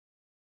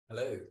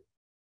Hello,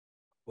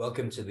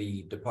 welcome to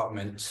the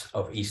Department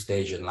of East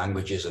Asian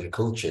Languages and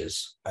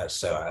Cultures at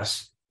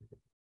SOAS.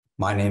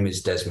 My name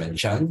is Desmond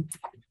Chung,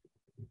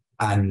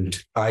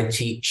 and I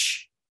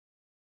teach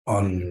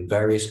on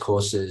various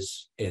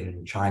courses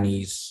in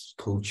Chinese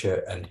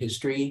culture and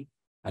history,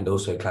 and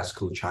also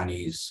classical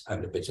Chinese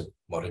and a bit of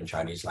modern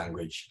Chinese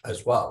language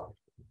as well.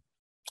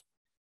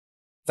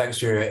 Thanks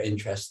for your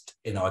interest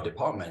in our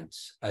department.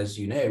 As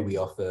you know, we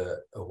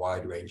offer a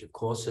wide range of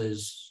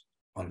courses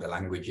on the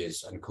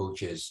languages and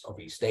cultures of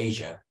East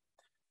Asia.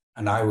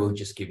 And I will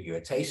just give you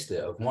a taster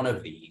of one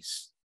of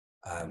these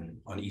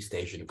on East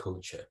Asian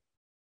culture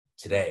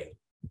today.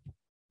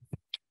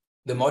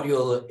 The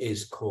module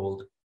is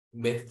called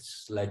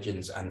Myths,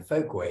 Legends, and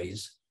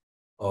Folkways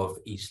of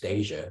East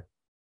Asia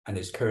and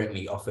is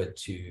currently offered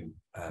to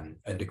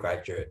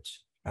undergraduate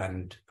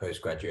and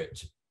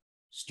postgraduate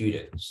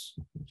students.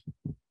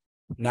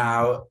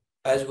 Now,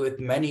 as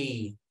with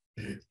many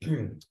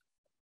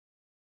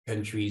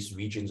countries,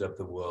 regions of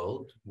the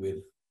world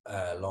with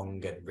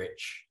long and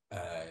rich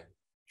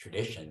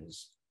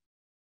traditions,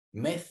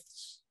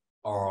 myths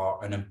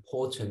are an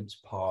important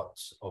part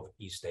of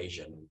East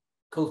Asian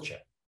culture,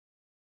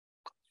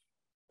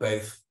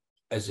 both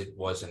as it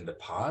was in the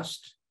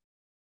past,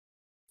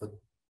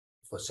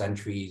 for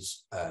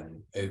centuries,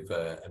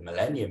 over a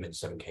millennium in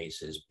some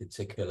cases,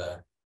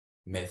 particular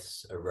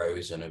myths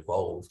arose and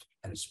evolved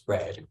and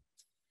spread,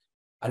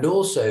 and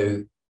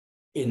also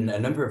in a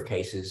number of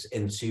cases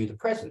into the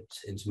present,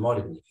 into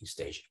modern East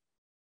Asia.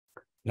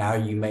 Now,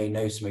 you may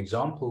know some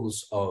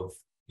examples of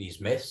these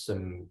myths,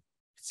 some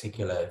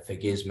particular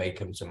figures may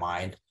come to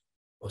mind,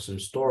 or some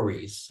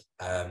stories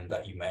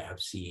that you may have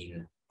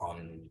seen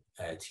on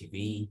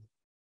TV,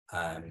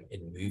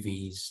 in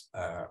movies,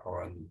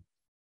 or on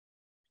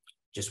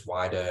just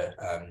wider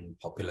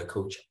popular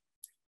culture.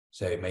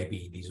 So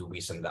maybe these will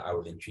be some that I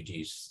will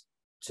introduce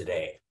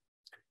today.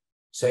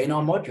 So in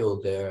our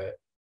module,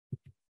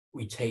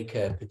 we take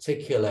a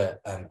particular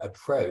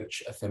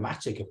approach, a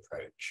thematic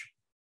approach,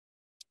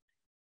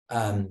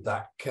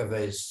 that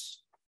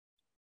covers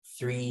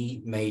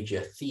three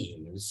major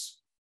themes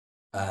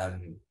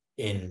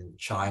in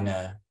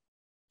China,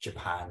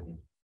 Japan,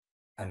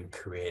 and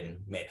Korean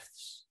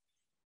myths.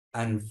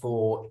 And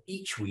for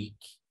each week,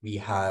 we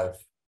have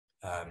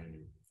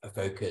a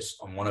focus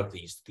on one of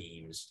these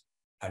themes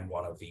and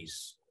one of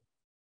these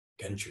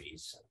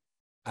countries.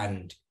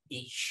 And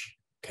each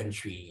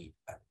country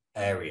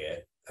area,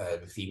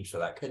 the themes for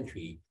that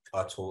country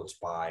are taught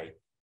by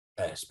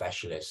a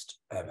specialist,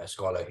 a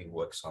scholar who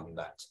works on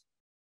that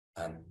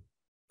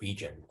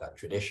region, that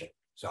tradition.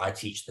 So I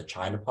teach the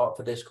China part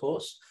for this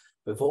course,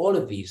 but for all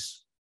of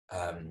these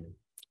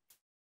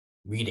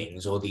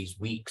readings or these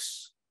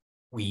weeks,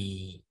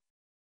 we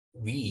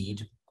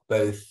read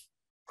both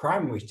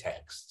primary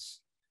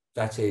texts,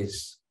 that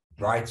is,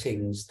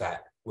 writings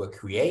that were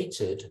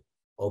created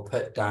or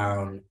put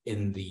down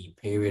in the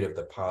period of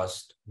the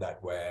past that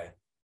we're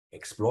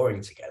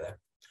exploring together,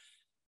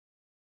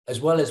 as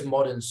well as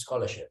modern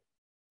scholarship,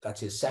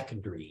 that is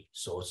secondary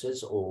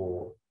sources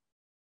or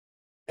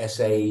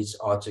essays,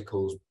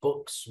 articles,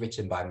 books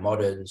written by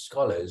modern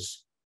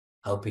scholars,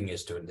 helping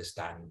us to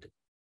understand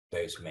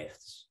those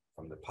myths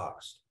from the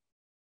past.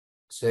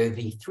 So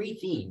the three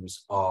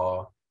themes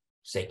are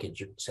sacred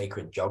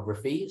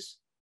geographies,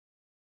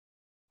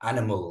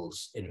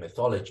 animals in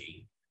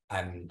mythology,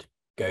 and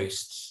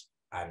ghosts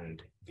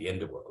and the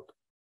underworld.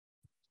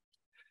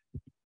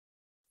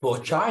 For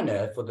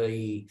China, for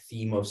the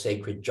theme of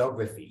sacred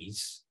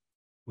geographies,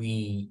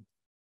 we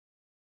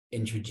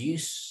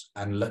introduce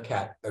and look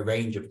at a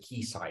range of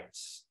key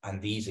sites,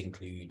 and these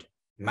include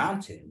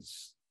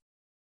mountains,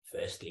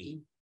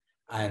 firstly,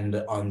 and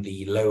on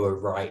the lower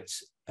right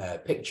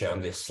picture on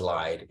this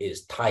slide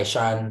is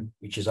Taishan,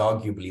 which is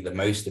arguably the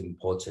most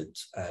important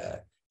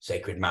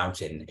sacred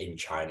mountain in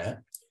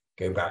China,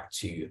 going back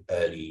to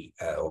early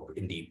or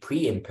indeed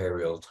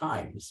pre-imperial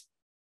times.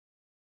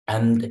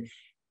 And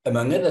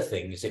among other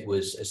things, it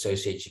was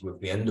associated with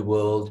the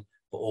underworld,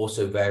 but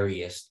also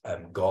various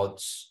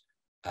gods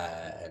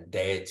and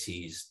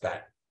deities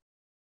that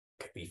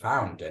could be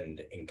found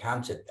and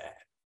encountered there.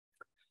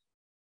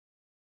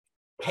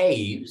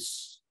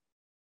 Caves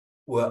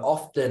were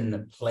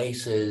often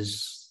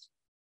places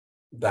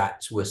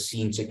that were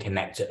seen to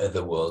connect to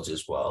other worlds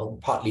as well,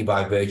 partly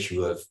by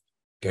virtue of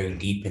going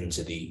deep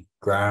into the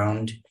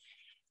ground,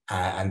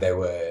 and there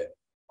were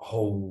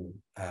whole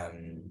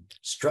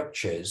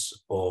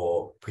structures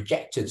or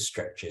projected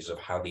structures of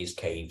how these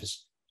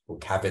caves or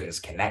caverns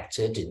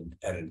connected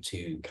and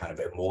to kind of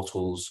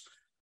immortal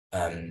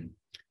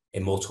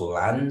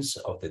lands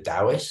of the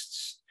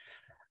Taoists.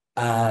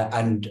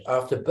 And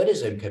after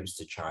Buddhism comes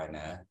to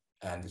China,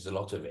 and there's a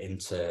lot of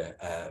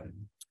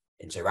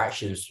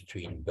interactions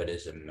between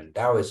Buddhism and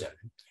Taoism,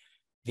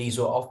 these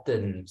were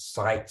often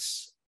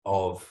sites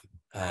of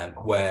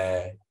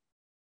where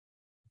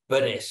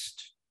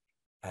Buddhist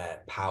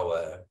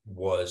power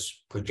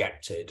was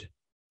projected,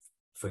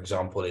 for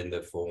example, in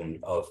the form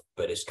of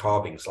Buddhist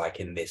carvings,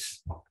 like in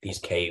these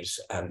caves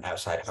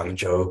outside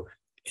Hangzhou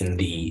in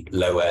the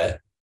lower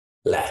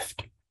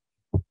left.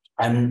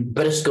 And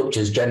Buddhist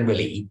sculptures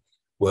generally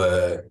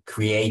were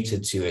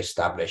created to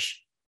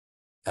establish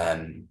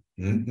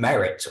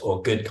merit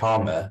or good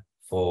karma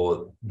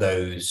for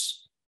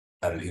those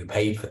who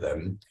paid for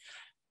them,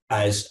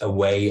 as a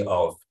way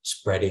of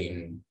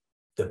spreading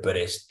the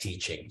Buddhist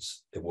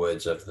teachings, the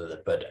words of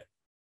the Buddha.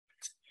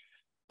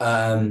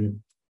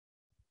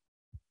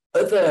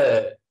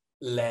 Other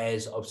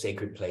layers of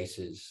sacred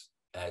places,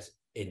 as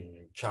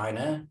in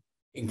China,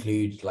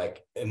 include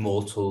like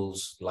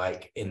immortals,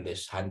 like in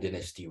this Han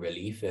Dynasty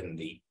relief in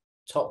the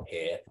top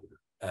here,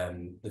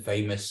 the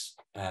famous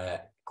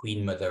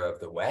Queen Mother of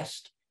the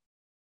West,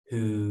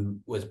 who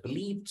was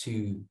believed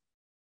to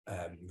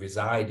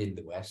reside in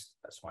the West,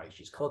 that's why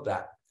she's called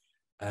that,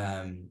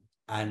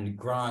 and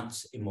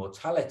grants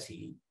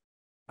immortality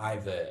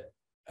either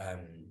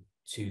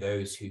to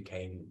those who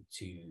came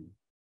to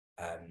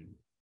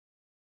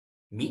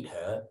meet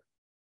her,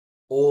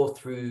 or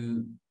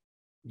through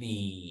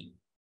the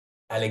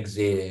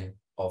elixir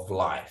of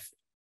life.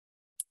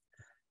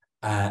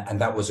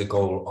 And that was a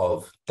goal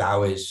of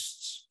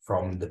Taoists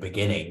from the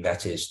beginning,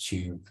 that is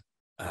to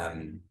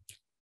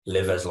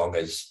live as long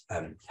as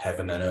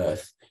heaven and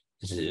earth,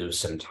 as it was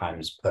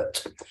sometimes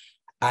put.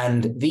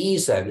 And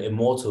these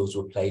immortals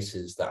were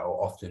places that are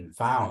often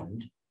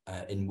found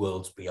in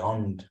worlds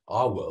beyond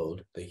our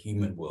world, the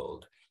human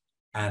world,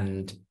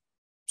 and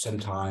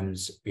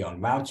sometimes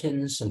beyond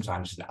mountains,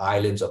 sometimes in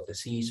islands of the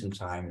sea,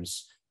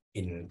 sometimes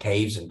in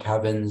caves and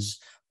caverns,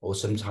 or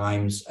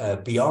sometimes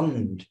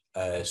beyond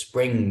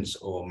springs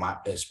or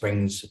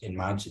springs in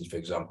mountains, for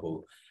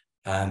example,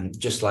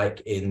 just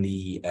like in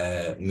the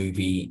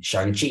movie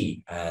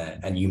Shang-Chi.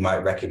 And you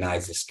might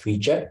recognize this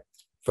creature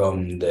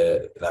from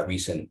that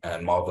recent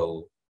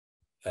Marvel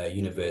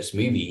Universe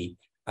movie.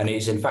 And it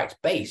is in fact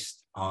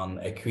based on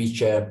a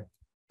creature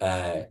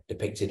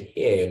depicted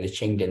here in the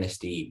Qing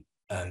Dynasty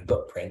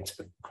footprint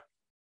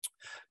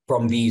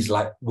from these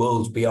like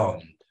worlds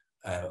beyond,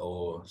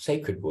 or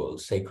sacred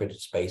worlds, sacred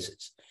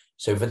spaces.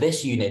 So for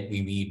this unit,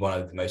 we read one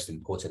of the most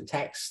important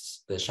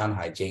texts, the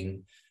Shanhai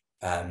Jing,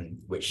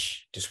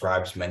 which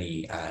describes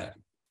many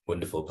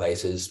wonderful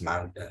places,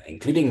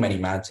 including many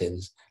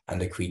mountains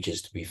and the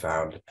creatures to be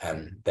found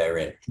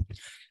therein.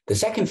 The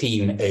second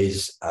theme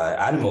is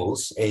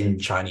animals in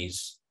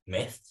Chinese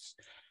myths.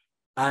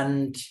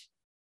 And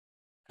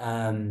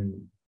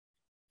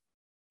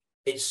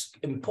it's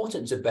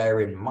important to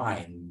bear in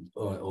mind,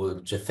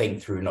 or to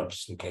think through, not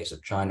just in case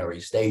of China or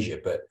East Asia,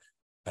 but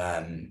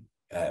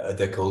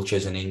other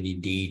cultures, and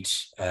indeed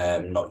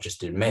not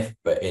just in myth,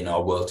 but in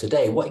our world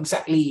today. What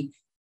exactly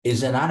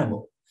is an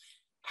animal?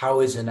 How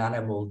is an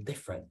animal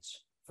different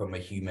from a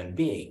human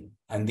being?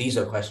 And these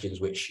are questions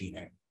which,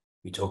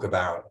 we talk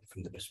about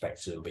from the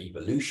perspective of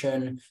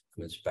evolution,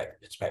 from the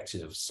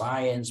perspective of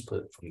science,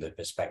 but from the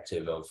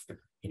perspective of,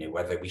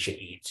 whether we should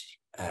eat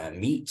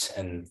meat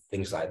and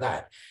things like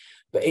that.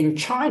 But in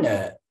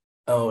China,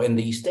 or in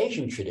the East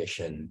Asian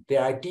tradition, the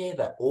idea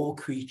that all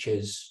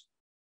creatures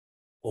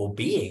or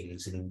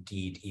beings,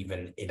 indeed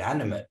even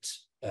inanimate,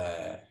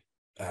 not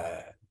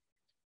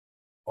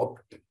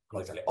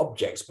exactly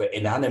objects, but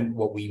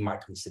what we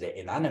might consider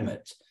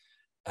inanimate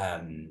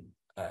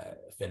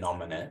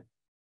phenomena,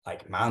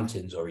 like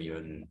mountains or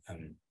even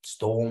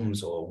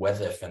storms or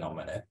weather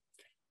phenomena,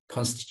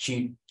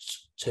 constituted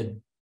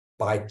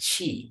by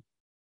qi,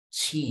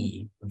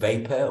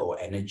 vapor or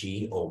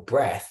energy or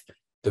breath,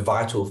 the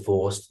vital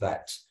force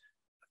that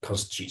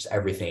constitutes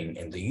everything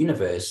in the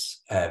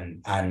universe,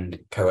 and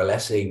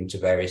coalescing to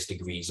various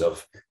degrees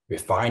of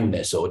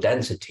refinedness or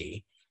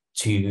density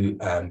to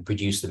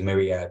produce the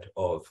myriad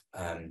of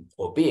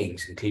or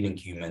beings, including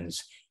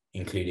humans,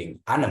 including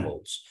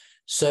animals.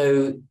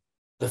 So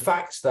the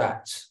fact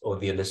that, or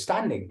the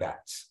understanding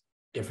that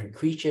different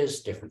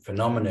creatures, different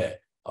phenomena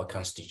are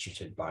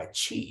constituted by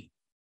qi,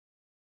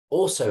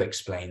 also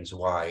explains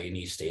why in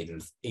East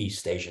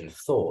Asian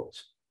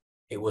thought,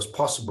 it was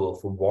possible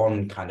for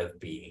one kind of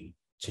being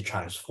to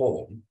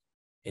transform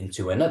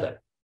into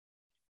another.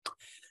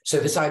 So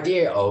this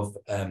idea of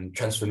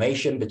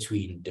transformation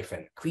between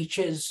different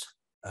creatures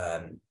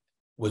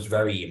was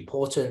very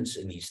important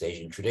in the East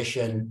Asian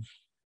tradition.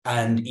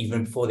 And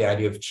even before the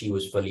idea of qi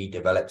was fully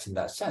developed in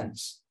that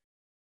sense,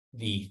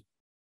 the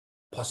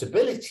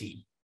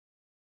possibility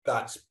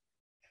that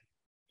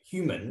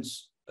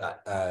humans,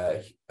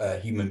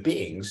 human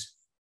beings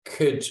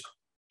could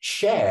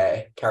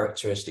share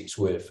characteristics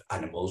with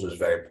animals was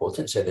very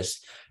important. So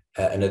this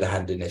another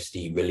Han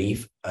Dynasty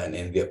relief, and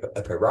in the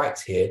upper right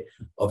here,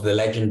 of the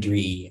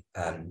legendary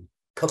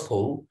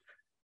couple,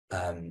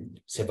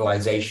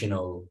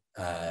 civilizational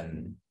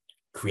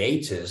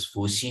creators,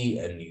 Fu Xi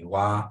and Yu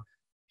Hua,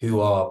 who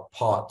are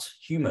part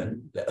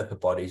human, the upper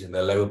bodies, and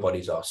the lower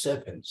bodies are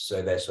serpents.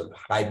 So they're sort of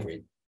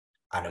hybrid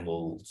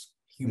animals,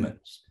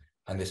 humans.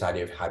 And this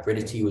idea of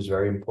hybridity was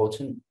very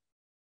important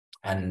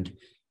and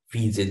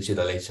feeds into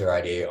the later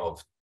idea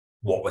of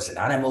what was an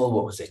animal,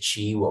 what was a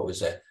qi, what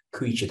was a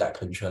creature that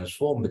can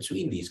transform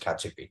between these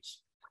categories.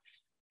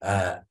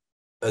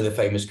 other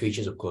famous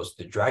creatures, of course,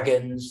 the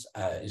dragons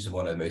is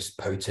one of the most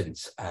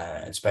potent,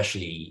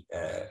 especially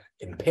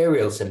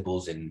imperial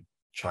symbols in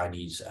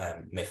Chinese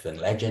myth and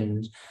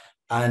legend,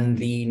 and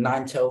the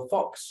nine-tailed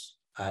fox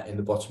in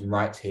the bottom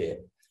right here.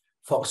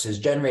 Foxes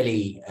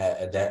generally,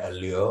 their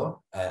allure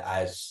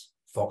as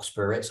fox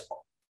spirits,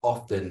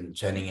 often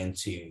turning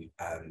into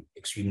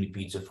extremely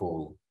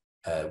beautiful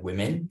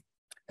women,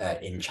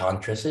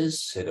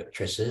 enchantresses,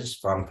 seductresses,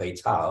 femme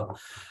fatale.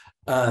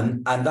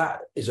 And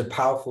that is a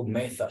powerful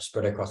myth that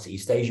spread across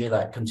East Asia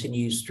that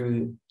continues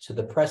through to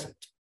the present.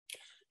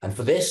 And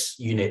for this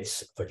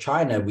unit, for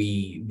China,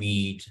 we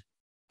read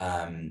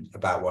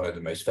about one of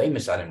the most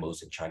famous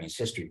animals in Chinese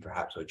history,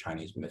 perhaps, or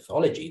Chinese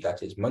mythology,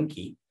 that is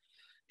monkey,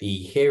 the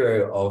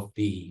hero of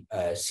the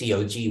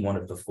COG, one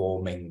of the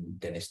four Ming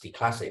Dynasty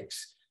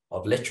classics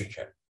of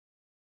literature.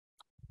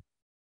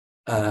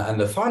 And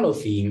the final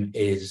theme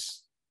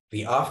is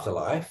the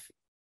afterlife,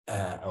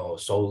 or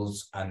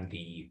souls and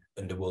the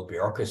underworld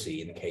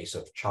bureaucracy in the case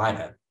of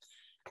China.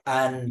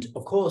 And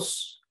of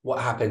course, what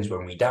happens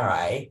when we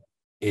die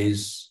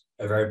is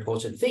a very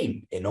important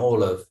theme in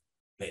all of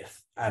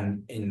myth.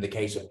 And in the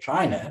case of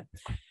China,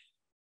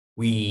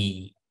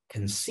 we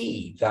can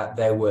see that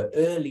there were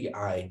early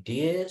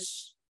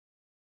ideas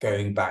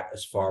going back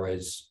as far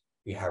as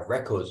we have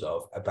records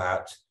of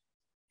about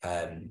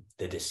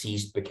the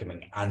deceased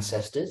becoming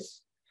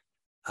ancestors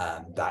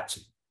that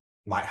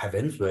might have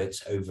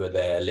influence over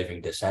their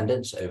living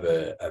descendants,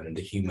 over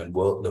the human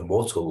world, the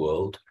mortal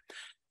world,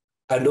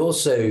 and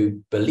also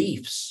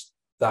beliefs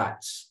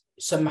that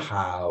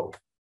somehow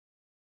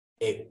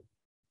it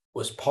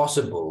was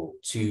possible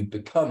to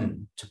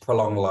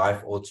prolong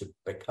life or to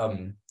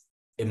become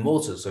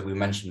immortal. So we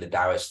mentioned the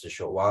Taoists a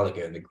short while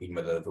ago and the Queen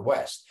Mother of the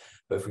West.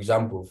 But for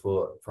example,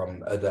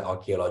 from other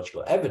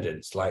archaeological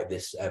evidence, like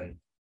this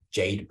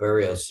jade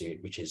burial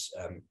suit, which is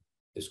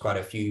there's quite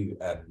a few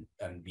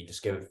been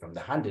discovered from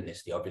the Han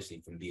Dynasty, obviously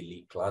from the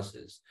elite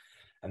classes.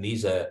 And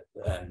these are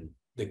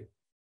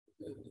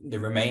the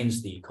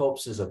remains, the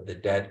corpses of the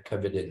dead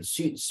covered in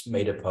suits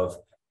made up of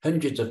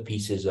hundreds of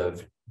pieces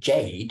of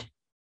jade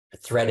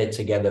threaded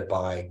together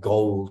by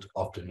gold,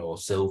 often, or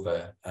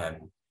silver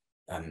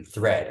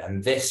thread.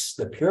 And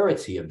the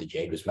purity of the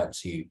jade was meant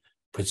to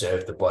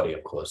preserve the body.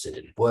 Of course, it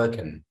didn't work,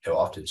 and they were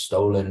often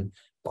stolen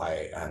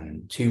by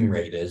tomb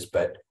raiders,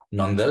 but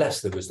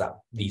nonetheless, there was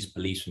these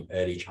beliefs from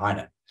early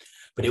China.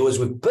 But it was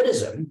with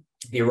Buddhism,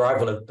 the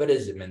arrival of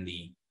Buddhism around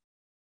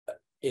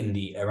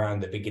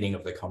the beginning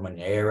of the Common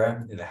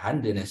Era in the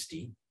Han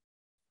Dynasty,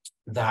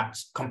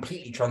 that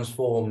completely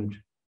transformed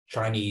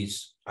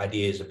Chinese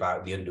ideas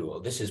about the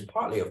underworld. This is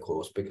partly, of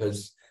course,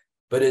 because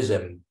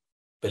Buddhism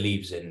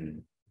believes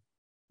in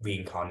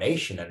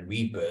reincarnation and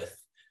rebirth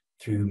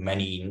through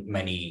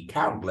many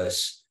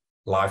countless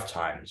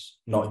lifetimes,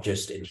 not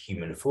just in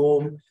human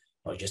form,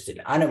 not just in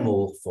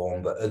animal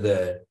form, but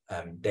other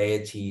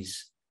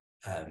deities,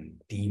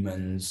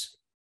 demons,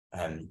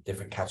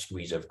 different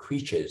categories of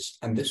creatures.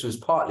 And this was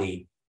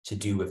partly to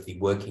do with the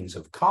workings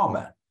of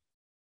karma,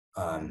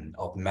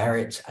 of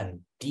merit and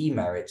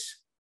demerit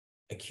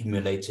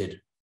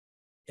accumulated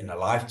in a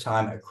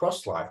lifetime,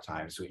 across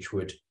lifetimes, which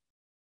would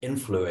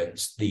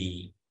influence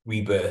the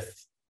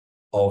rebirth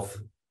of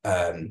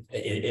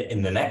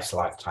in the next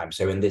lifetime.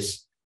 So in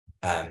this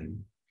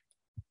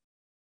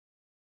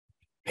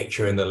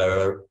picture in the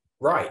lower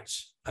right,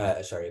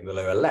 in the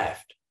lower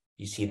left,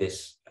 you see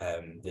this,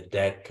 the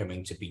dead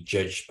coming to be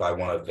judged by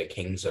one of the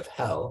kings of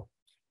hell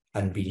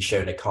and being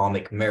shown a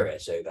karmic mirror.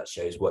 So that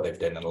shows what they've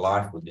done in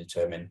life will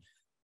determine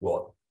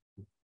what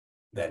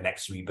their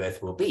next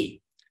rebirth will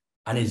be.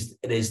 And it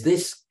is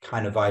this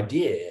kind of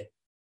idea,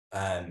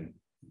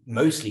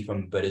 mostly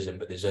from Buddhism,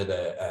 but there's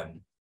other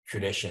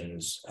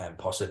traditions,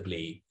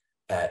 possibly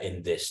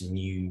in this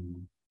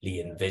newly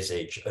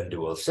envisaged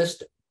underworld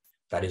system,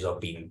 that is of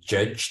being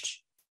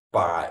judged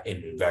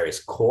in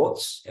various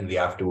courts in the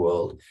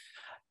afterworld,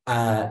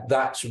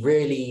 that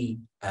really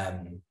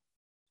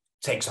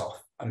takes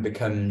off and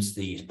becomes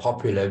the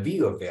popular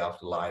view of the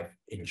afterlife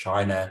in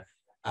China,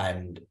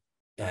 and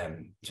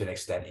to an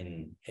extent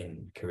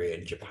in Korea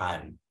and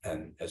Japan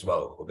as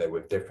well, although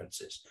with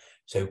differences.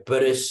 So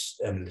Buddhists,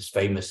 this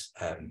famous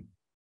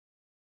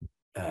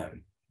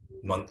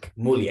monk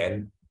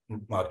Mulyen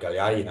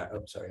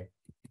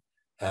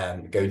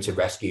going to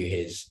rescue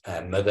his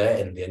mother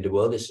in the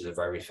underworld. This is a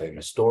very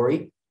famous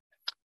story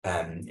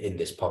in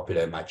this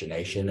popular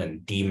imagination,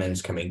 and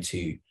demons coming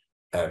to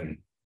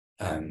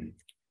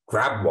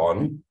grab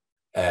and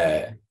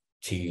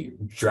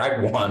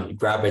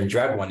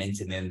drag one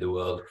into the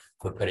underworld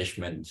for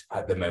punishment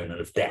at the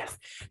moment of death.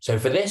 So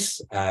for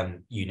this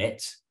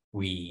unit,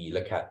 we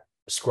look at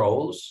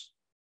scrolls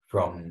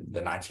from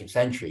the 19th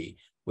century,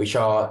 which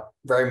are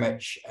very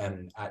much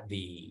at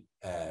the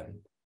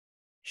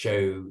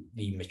show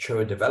the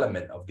mature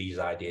development of these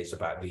ideas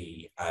about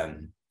the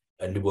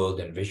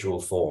underworld and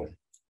visual form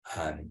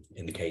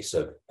in the case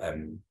of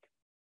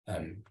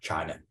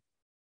China.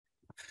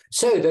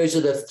 So those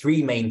are the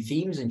three main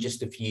themes, and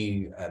just a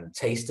few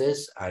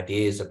tasters,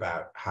 ideas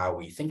about how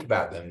we think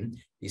about them,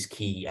 these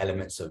key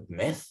elements of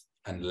myth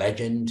and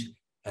legend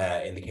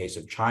in the case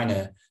of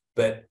China.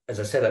 But as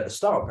I said at the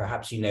start,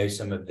 perhaps you know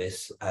some of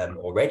this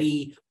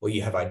already, or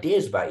you have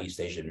ideas about East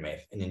Asian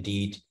myth. And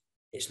indeed,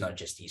 it's not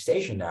just East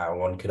Asia now.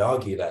 One could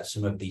argue that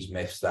some of these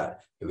myths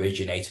that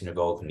originate and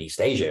evolve in East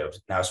Asia have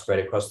now spread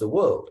across the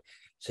world.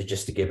 So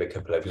just to give a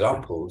couple of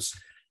examples,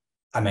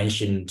 I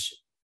mentioned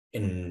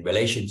in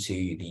relation to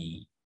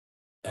the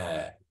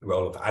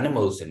role of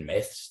animals in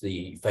myths,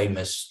 the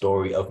famous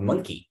story of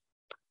Monkey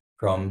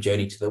from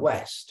Journey to the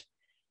West.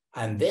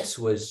 And this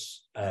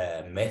was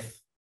a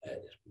myth,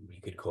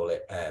 you could call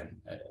it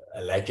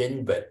a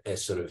legend, but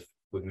sort of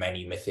with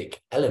many mythic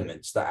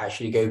elements that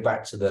actually go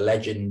back to the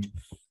legend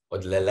or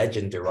the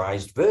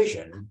legendarized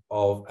version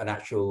of an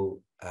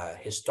actual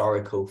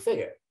historical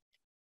figure.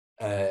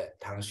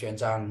 Tang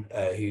Xuanzang,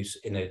 who's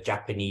in a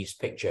Japanese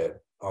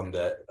picture on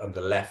the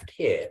left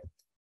here,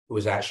 who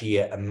was actually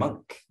a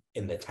monk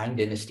in the Tang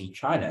Dynasty,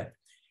 China,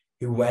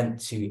 who went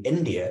to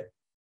India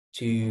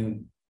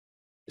to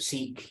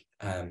seek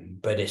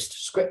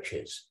Buddhist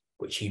scriptures,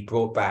 which he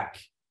brought back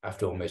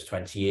after almost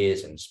 20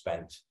 years and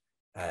spent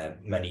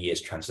many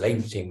years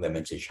translating them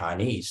into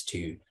Chinese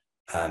to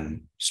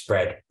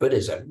spread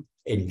Buddhism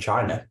in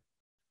China.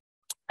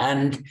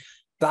 And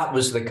that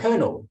was the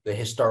kernel, the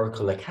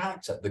historical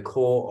account at the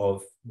core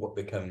of what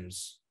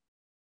becomes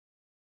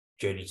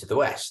Journey to the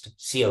West,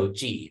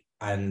 COG.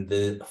 And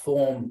the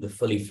form, the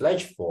fully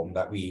fledged form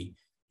that we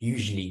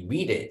usually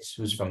read it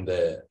was from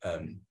the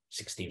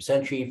 16th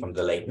century, from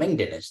the late Ming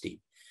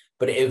Dynasty.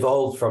 But it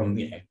evolved from,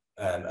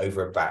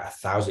 over about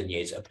 1,000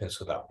 years up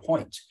until that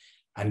point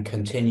and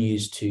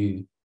continues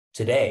to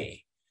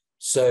today.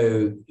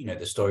 So,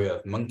 the story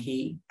of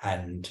Monkey,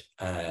 and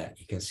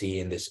you can see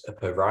in this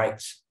upper right,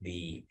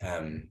 the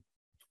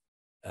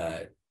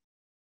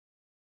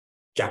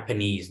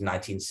Japanese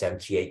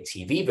 1978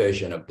 TV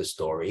version of the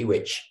story,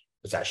 which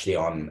was actually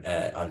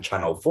on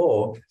Channel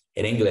 4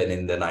 in England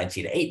in the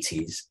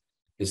 1980s.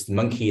 There's the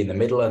monkey in the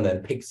middle and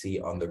then Pixie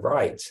on the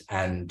right,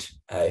 and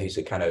who's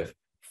a kind of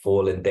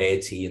fallen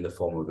deity in the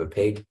form of a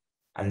pig,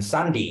 and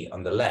Sandy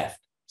on the left,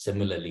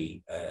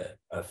 similarly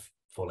a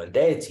fallen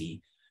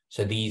deity.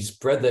 So these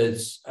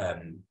brothers,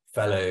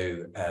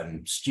 fellow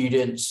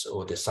students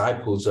or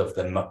disciples of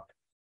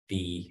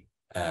the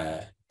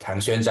Tang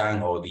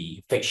Xuanzang, or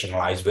the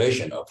fictionalized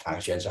version of Tang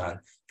Xuanzang,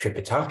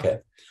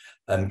 Tripitaka,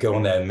 go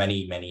on their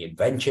many, many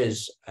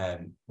adventures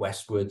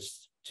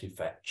westwards to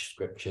fetch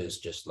scriptures,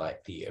 just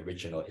like the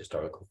original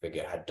historical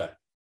figure had done.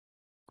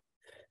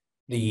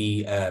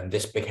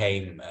 This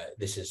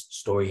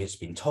story has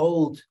been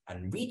told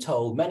and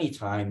retold many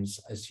times,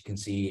 as you can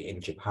see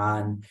in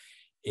Japan,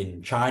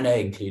 in China,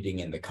 including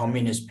in the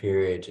communist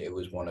period. It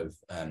was one of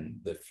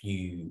the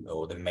few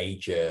or the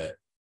major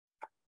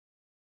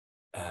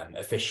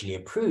officially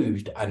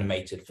approved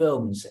animated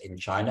films in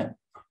China,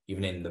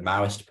 even in the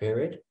Maoist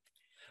period,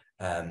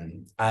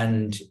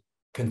 and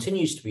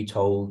continues to be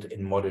told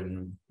in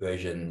modern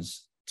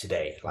versions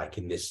today, like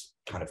in this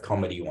kind of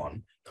comedy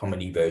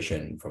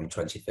version from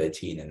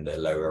 2013 in the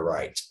lower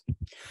right.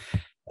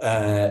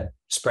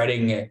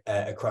 Spreading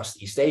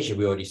across East Asia,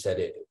 we already said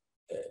it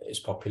is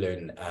popular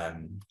in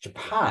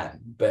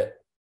Japan, but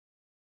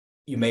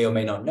you may or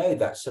may not know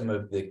that some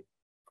of the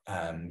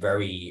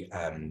very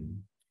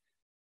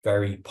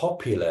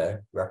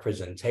popular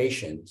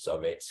representations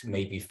of it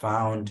may be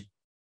found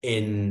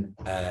in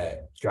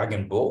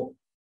Dragon Ball,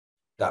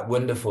 that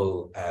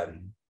wonderful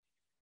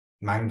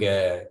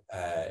manga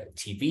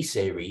TV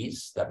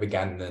series that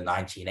began in the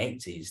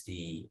 1980s.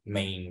 The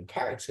main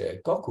character,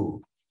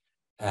 Goku,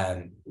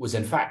 was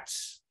in fact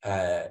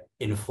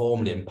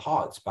informed in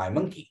part by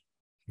Monkey.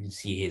 You can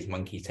see his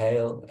monkey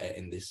tail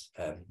in this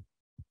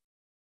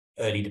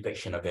early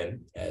depiction of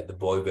him, the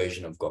boy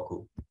version of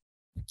Goku.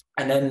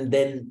 And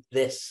then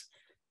this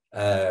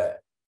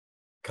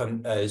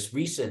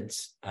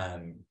recent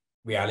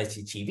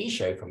reality TV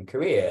show from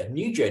Korea,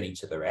 New Journey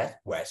to the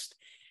West,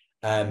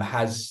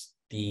 has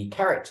the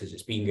characters.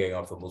 It's been going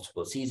on for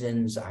multiple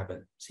seasons. I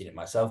haven't seen it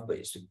myself, but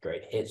it's a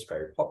great hit. It's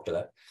very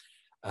popular.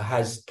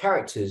 Has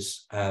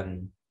characters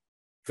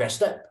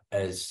dressed up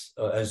as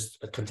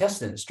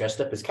contestants dressed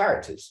up as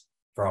characters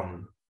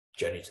from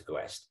Journey to the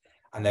West.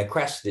 And their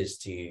quest is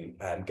to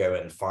go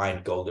and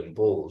find golden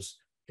balls,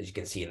 as you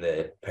can see in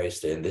the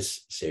poster, in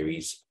this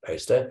series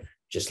poster,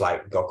 just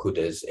like Goku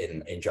does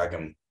in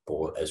Dragon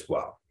Ball as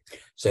well.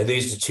 So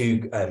these are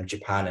two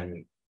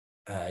Japan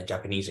and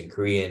Japanese and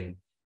Korean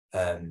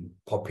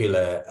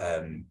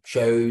popular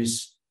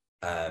shows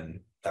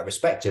that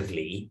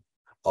respectively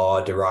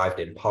are derived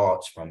in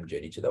parts from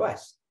Journey to the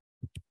West.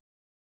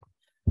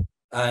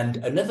 And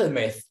another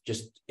myth,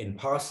 just in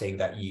passing,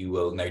 that you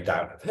will no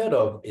doubt have heard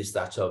of is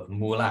that of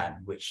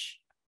Mulan,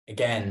 which,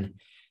 again,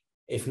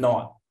 if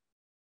not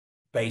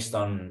based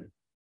on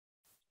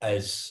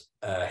as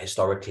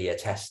historically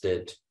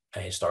attested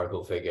a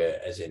historical figure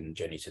as in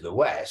Journey to the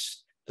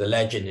West, the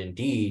legend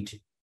indeed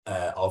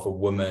of a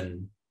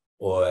woman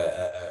or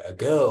a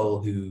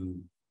girl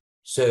who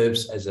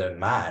serves as a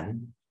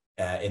man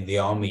in the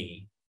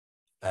army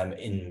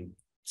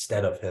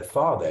instead of her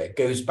father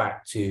goes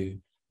back to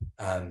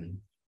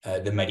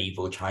the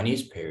medieval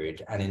Chinese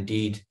period. And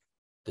indeed,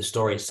 the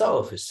story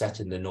itself is set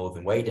in the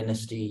Northern Wei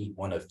dynasty,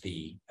 one of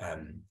the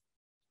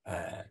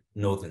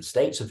northern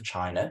states of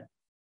China,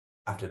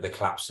 after the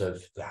collapse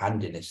of the Han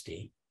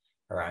dynasty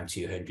around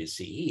 200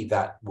 CE,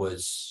 that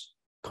was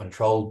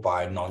controlled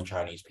by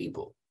non-Chinese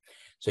people.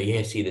 So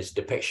you see this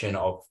depiction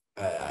of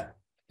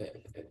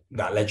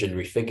that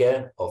legendary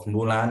figure of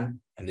Mulan,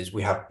 and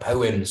we have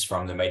poems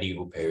from the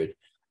medieval period,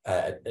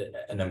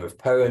 a number of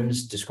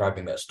poems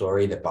describing that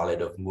story, the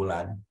Ballad of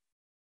Mulan.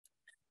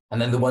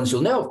 And then the ones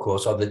you'll know, of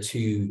course, are the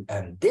two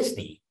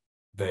Disney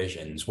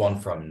versions, one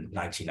from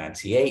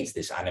 1998,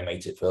 this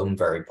animated film,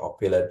 very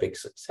popular, big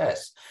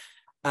success,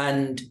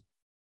 and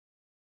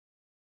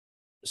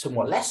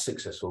somewhat less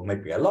successful,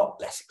 maybe a lot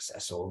less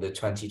successful, the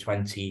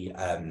 2020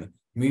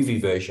 movie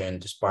version,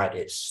 despite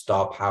its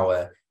star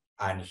power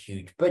and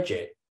huge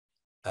budget.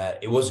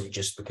 It wasn't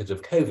just because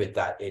of COVID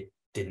that it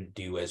didn't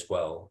do as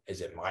well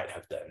as it might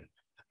have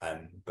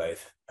done,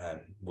 both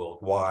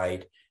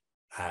worldwide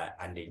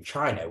and in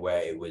China,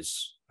 where it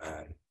was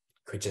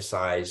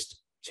criticized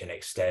to an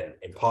extent,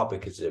 in part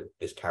because of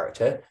this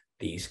character,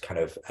 these kind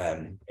of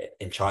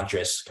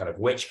enchantress, kind of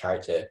witch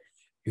character,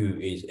 who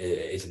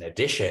is an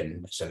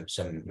addition,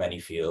 many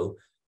feel,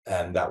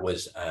 that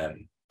was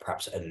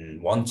perhaps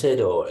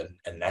unwanted or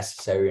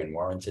unnecessary and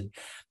warranted.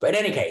 But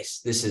in any case,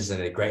 this is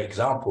a great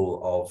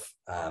example of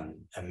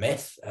a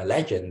myth, a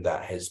legend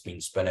that has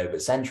been spun over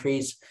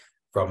centuries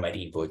from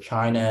medieval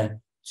China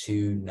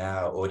to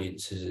now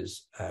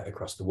audiences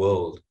across the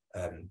world,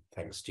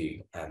 thanks to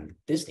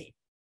Disney.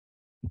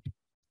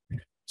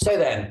 So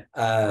then,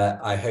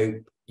 I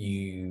hope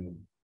you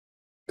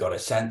got a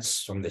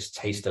sense from this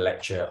taster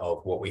lecture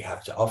of what we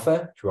have to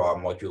offer through our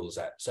modules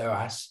at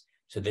SOAS.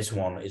 So this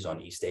one is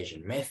on East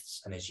Asian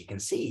myths. And as you can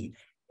see,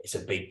 it's a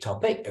big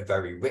topic, a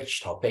very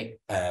rich topic,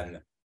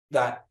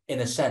 that in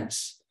a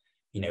sense,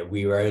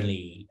 we were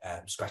only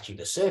scratching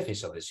the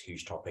surface of this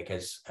huge topic,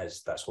 as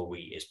that's what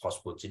is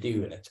possible to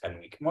do in a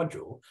 10-week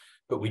module.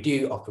 But we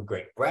do offer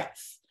great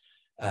breadth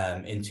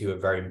into a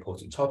very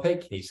important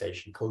topic, East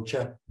Asian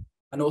culture,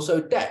 and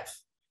also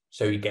depth.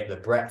 So you get the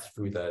breadth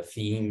through the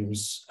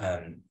themes,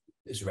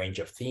 there's a range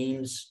of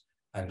themes,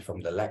 and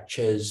from the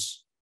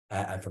lectures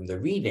and from the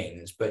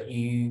readings, but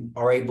you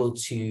are able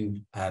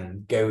to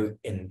go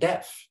in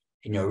depth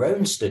in your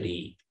own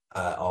study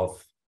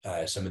of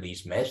some of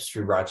these myths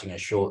through writing a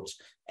short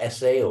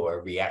essay or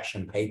a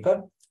reaction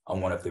paper on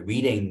one of the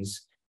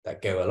readings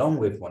that go along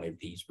with one of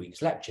these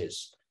week's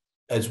lectures,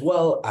 as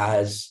well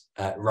as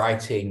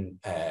writing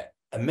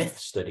a myth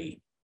study,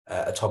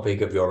 a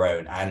topic of your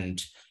own. And,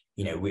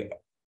 we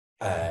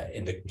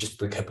in just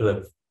a couple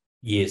of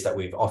years that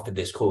we've offered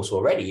this course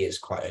already, it's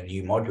quite a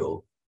new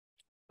module.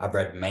 I've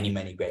read many,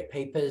 many great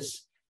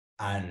papers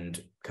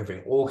and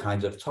covering all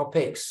kinds of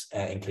topics,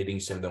 including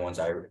some of the ones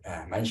I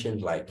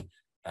mentioned, like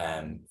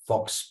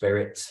fox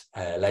spirit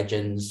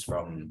legends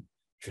from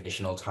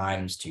traditional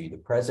times to the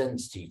present,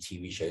 to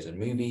TV shows and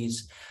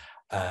movies.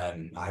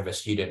 I have a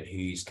student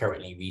who's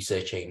currently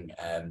researching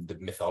the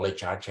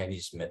mythology,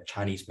 Chinese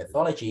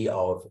mythology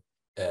of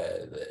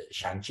the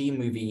Shang-Chi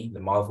movie, the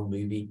Marvel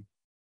movie.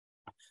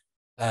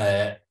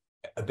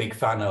 A big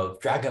fan of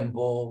Dragon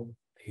Ball,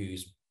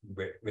 who's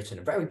written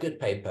a very good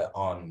paper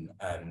on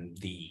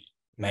the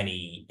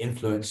many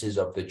influences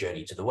of the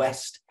Journey to the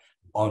West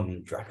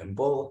on Dragon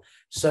Ball.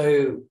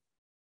 So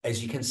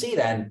as you can see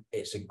then,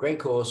 it's a great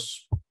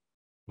course,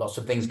 lots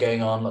of things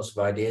going on, lots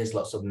of ideas,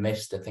 lots of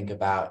myths to think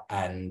about,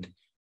 and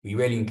we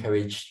really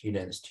encourage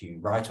students to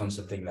write on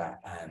something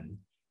that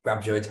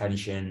grabs your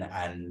attention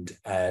and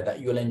that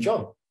you'll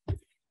enjoy.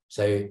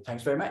 So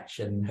thanks very much,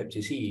 and hope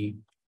to see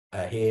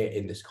you here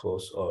in this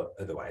course or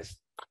otherwise.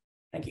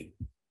 Thank you.